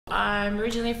I'm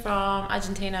originally from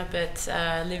Argentina, but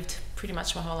lived pretty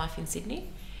much my whole life in Sydney.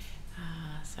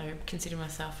 So I consider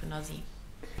myself an Aussie.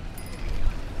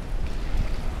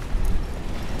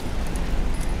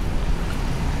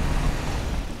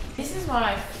 This is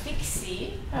my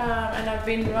fixie, and I've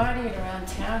been riding it around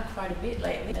town quite a bit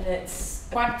lately, and it's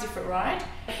quite a different ride.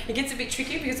 It gets a bit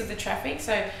tricky because of the traffic,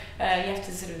 so you have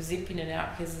to sort of zip in and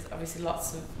out because there's obviously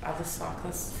lots of other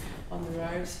cyclists on the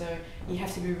road, so you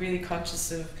have to be really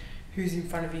conscious of who's in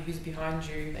front of you, who's behind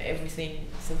you, everything,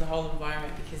 so the whole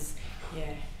environment, because you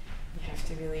have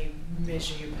to really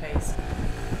measure your pace.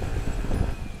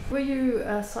 Were you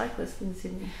a cyclist in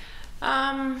Sydney?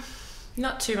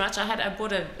 Not too much. I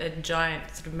bought a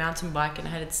giant sort of mountain bike, and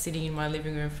I had it sitting in my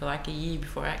living room for like a year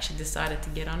before I actually decided to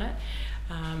get on it.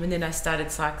 And then I started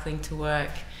cycling to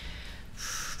work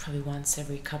probably once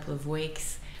every couple of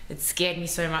weeks. It scared me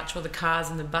so much, all the cars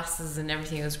and the buses and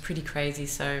everything. It was pretty crazy,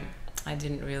 so I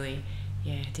didn't really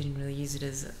use it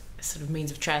as a sort of means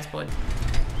of transport.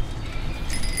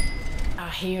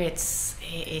 Here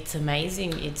it's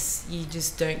amazing. You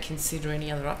just don't consider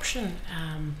any other option.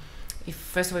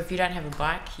 First of all, if you don't have a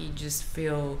bike, you just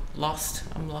feel lost.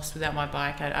 I'm lost without my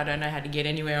bike. I don't know how to get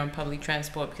anywhere on public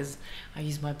transport because I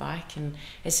use my bike, and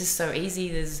it's just so easy.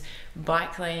 There's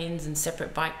bike lanes and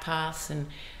separate bike paths, and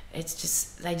they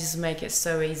just make it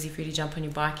so easy for you to jump on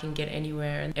your bike and get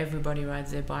anywhere, and everybody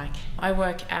rides their bike. I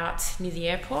work out near the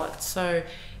airport, so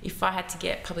if I had to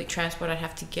get public transport, I'd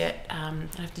have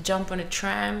to jump on a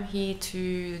tram here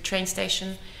to the train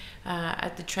station.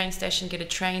 At the train station, get a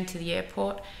train to the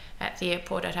airport. At the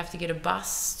airport, I'd have to get a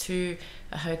bus to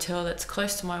a hotel that's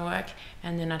close to my work,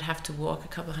 and then I'd have to walk a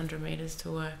couple of 100 meters to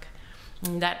work.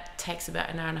 And that takes about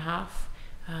an hour and a half.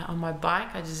 On my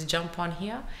bike, I just jump on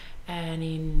here, and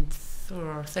in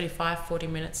 35-40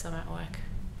 minutes I'm at work.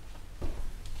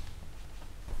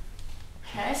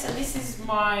 Okay, so this is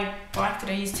my bike that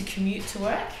I use to commute to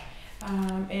work.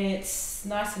 It's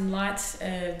nice and light.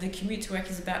 The commute to work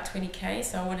is about 20k,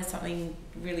 so I wanted something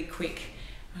really quick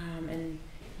and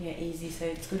easy, so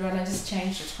it's a good one. I just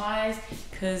changed the tyres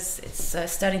because it's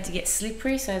starting to get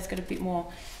slippery, so it's got a bit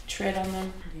more tread on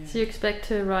them. Yeah. So you expect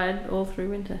to ride all through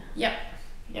winter? Yep.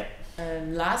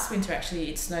 Last winter actually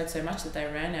it snowed so much that they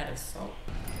ran out of salt.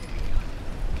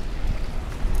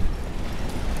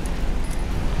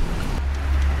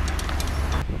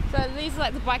 So these are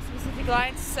like the bike specific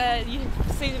lights, you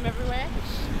see them everywhere.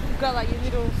 You've got like your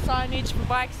little signage for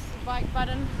bikes, bike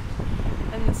button,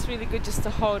 and it's really good just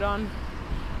to hold on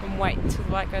and wait until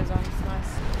the light goes on. It's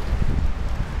nice.